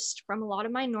noticed from a lot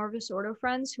of my Novus Ordo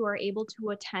friends who are able to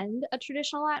attend a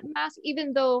traditional Latin Mass,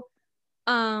 even though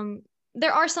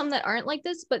there are some that aren't like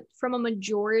this, but from a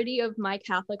majority of my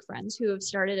Catholic friends who have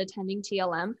started attending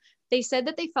TLM, they said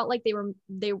that they felt like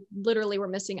they literally were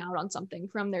missing out on something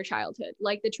from their childhood.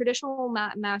 Like the traditional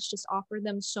Mass just offered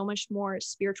them so much more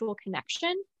spiritual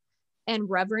connection and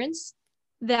reverence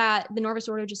that the Novus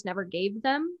Ordo just never gave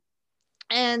them.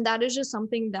 And that is just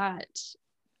something that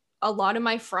a lot of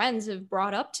my friends have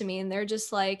brought up to me, and they're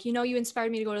just like, you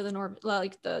inspired me to go to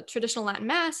the traditional Latin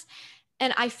Mass.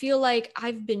 And I feel like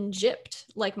I've been gypped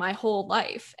like my whole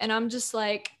life. And I'm just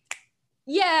like,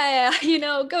 yeah,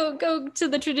 go to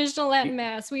the traditional Latin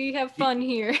Mass. We have fun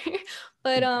here.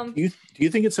 But do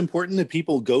you think it's important that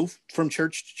people go from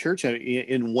church to church?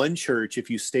 In one church, if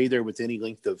you stay there with any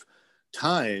length of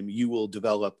time, you will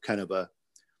develop kind of a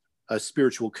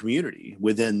spiritual community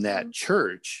within that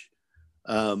church.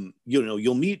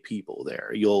 You'll meet people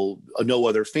there. You'll know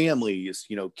other families.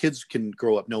 Kids can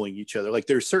grow up knowing each other. Like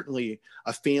there's certainly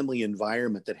a family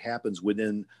environment that happens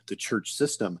within the church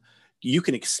system. You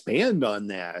can expand on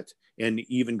that and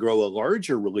even grow a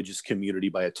larger religious community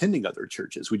by attending other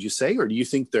churches, would you say? Or do you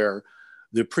think they're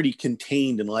pretty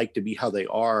contained and like to be how they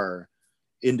are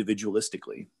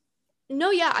individualistically?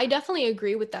 No, yeah, I definitely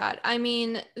agree with that. I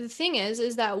mean, the thing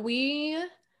is that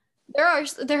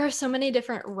there are so many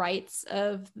different rites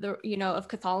of of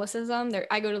Catholicism.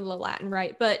 I go to the Latin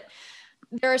rite, but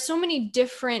there are so many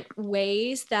different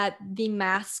ways that the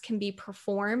Mass can be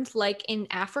performed. Like in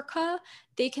Africa,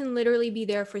 they can literally be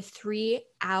there for 3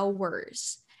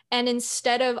 hours. And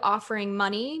instead of offering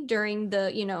money during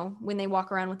the, when they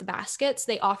walk around with the baskets,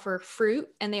 they offer fruit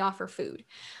and they offer food.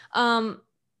 And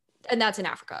that's in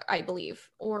Africa, I believe,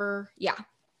 or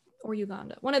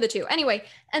Uganda, one of the two. Anyway,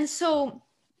 and so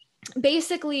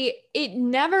basically it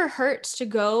never hurts to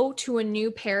go to a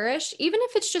new parish, even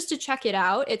if it's just to check it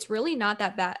out. It's really not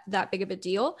that big of a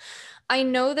deal. I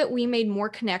know that we made more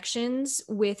connections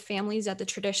with families at the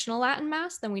traditional Latin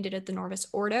Mass than we did at the Novus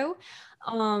Ordo.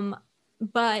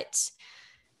 But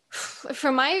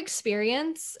from my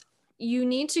experience, you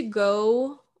need to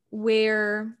go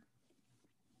where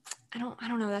I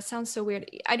don't know. That sounds so weird.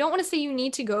 I don't want to say you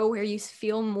need to go where you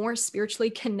feel more spiritually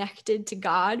connected to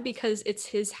God because it's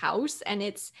his house and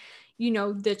it's,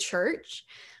 the church.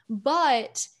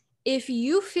 But if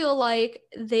you feel like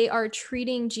they are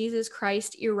treating Jesus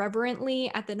Christ irreverently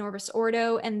at the Novus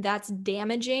Ordo and that's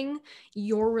damaging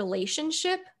your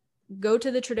relationship, go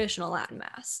to the traditional Latin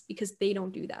Mass because they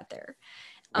don't do that there.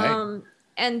 Right.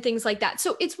 And things like that.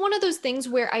 So it's one of those things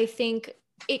where I think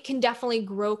it can definitely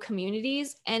grow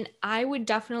communities. And I would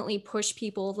definitely push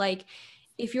people, like,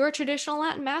 if you're a traditional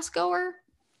Latin Mass goer,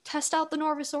 test out the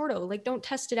Novus Ordo. Like, don't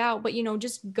test it out, but,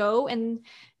 just go, and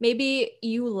maybe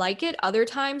you like it. Other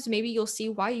times, maybe you'll see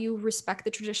why you respect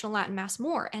the traditional Latin Mass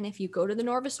more. And if you go to the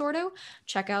Novus Ordo,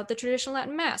 check out the traditional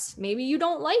Latin Mass. Maybe you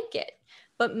don't like it,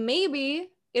 but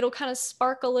maybe it'll kind of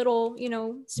spark a little,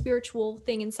 spiritual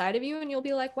thing inside of you. And you'll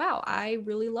be like, wow, I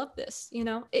really love this.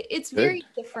 It's very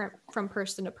different from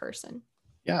person to person.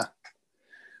 Yeah.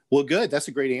 Well, good. That's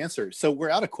a great answer. So we're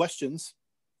out of questions.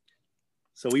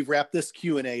 So we've wrapped this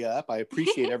Q&A up. I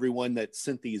appreciate everyone that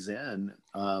sent these in.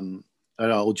 And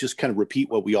I'll just kind of repeat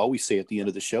what we always say at the end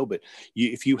of the show. But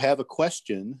if you have a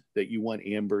question that you want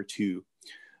Amber to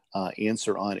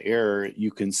answer on air,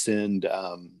 you can send,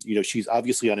 she's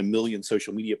obviously on a million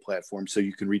social media platforms, so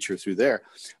you can reach her through there.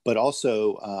 But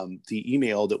also the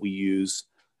email that we use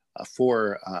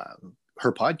for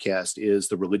her podcast is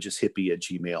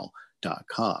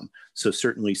thereligioushippie@gmail.com. So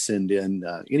certainly send in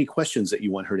any questions that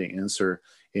you want her to answer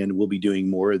And we'll be doing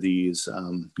more of these.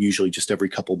 Usually just every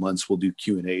couple months, we'll do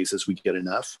Q&As as we get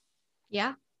enough.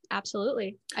 Yeah,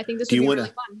 absolutely. I think this would be really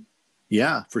fun.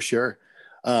 Yeah, for sure.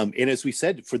 And as we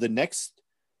said, for the next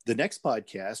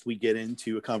podcast, we get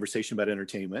into a conversation about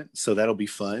entertainment. So that'll be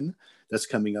fun. That's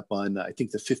coming up on, I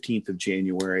think, the 15th of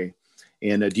January.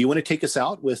 And do you want to take us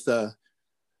out with a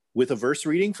verse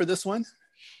reading for this one?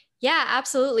 Yeah,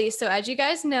 absolutely. So as you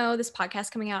guys know, this podcast is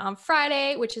coming out on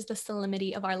Friday, which is the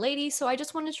Solemnity of Our Lady. So I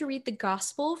just wanted to read the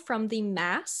gospel from the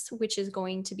Mass, which is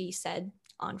going to be said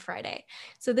on Friday.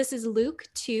 So this is Luke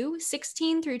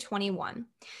 2:16 through 21.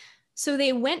 So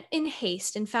they went in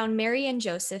haste and found Mary and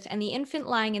Joseph and the infant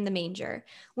lying in the manger.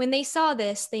 When they saw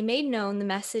this, they made known the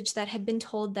message that had been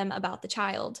told them about the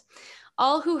child.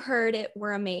 All who heard it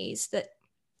were amazed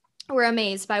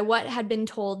by what had been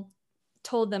told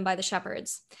them by the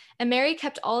shepherds. And Mary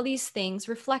kept all these things,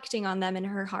 reflecting on them in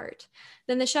her heart.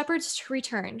 Then the shepherds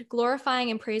returned, glorifying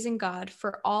and praising God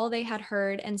for all they had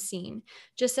heard and seen,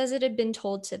 just as it had been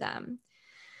told to them.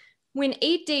 When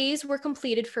 8 days were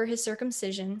completed for his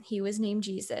circumcision, he was named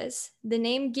Jesus, the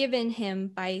name given him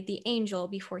by the angel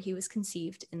before he was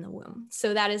conceived in the womb.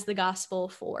 So that is the gospel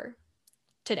for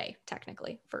today,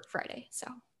 technically, for Friday. So,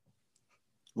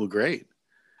 well, great.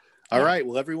 All right.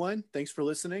 Well, everyone, thanks for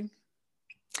listening.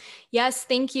 Yes,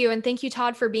 thank you. And thank you,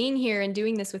 Todd, for being here and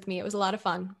doing this with me. It was a lot of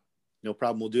fun. No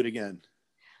problem. We'll do it again.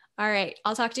 All right.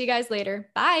 I'll talk to you guys later.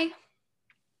 Bye.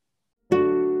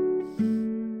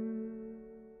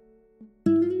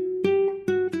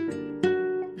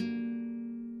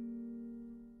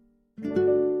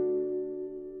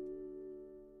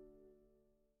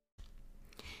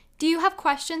 Do you have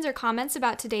questions or comments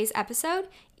about today's episode?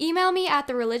 Email me at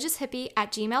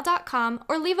thereligioushippie@gmail.com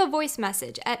or leave a voice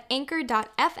message at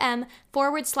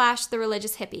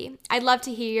anchor.fm/thereligioushippie. I'd love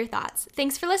to hear your thoughts.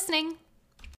 Thanks for listening.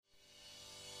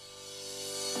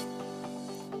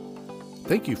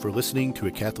 Thank you for listening to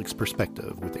A Catholic's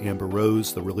Perspective with Amber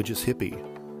Rose, the Religious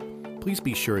Hippie. Please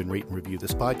be sure and rate and review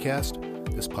this podcast.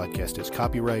 This podcast is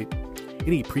copyright.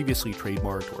 Any previously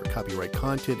trademarked or copyright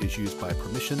content is used by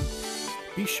permission.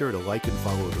 Be sure to like and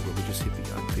follow The Religious Hippie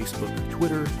on Facebook,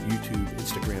 Twitter, YouTube,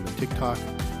 Instagram, and TikTok,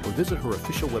 or visit her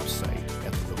official website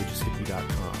at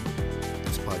thereligioushippie.com.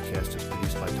 This podcast is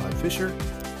produced by Todd Fisher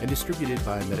and distributed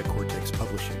by Metacortex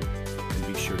Publishing. And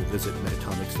be sure to visit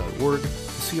metatomics.org to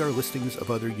see our listings of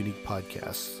other unique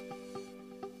podcasts.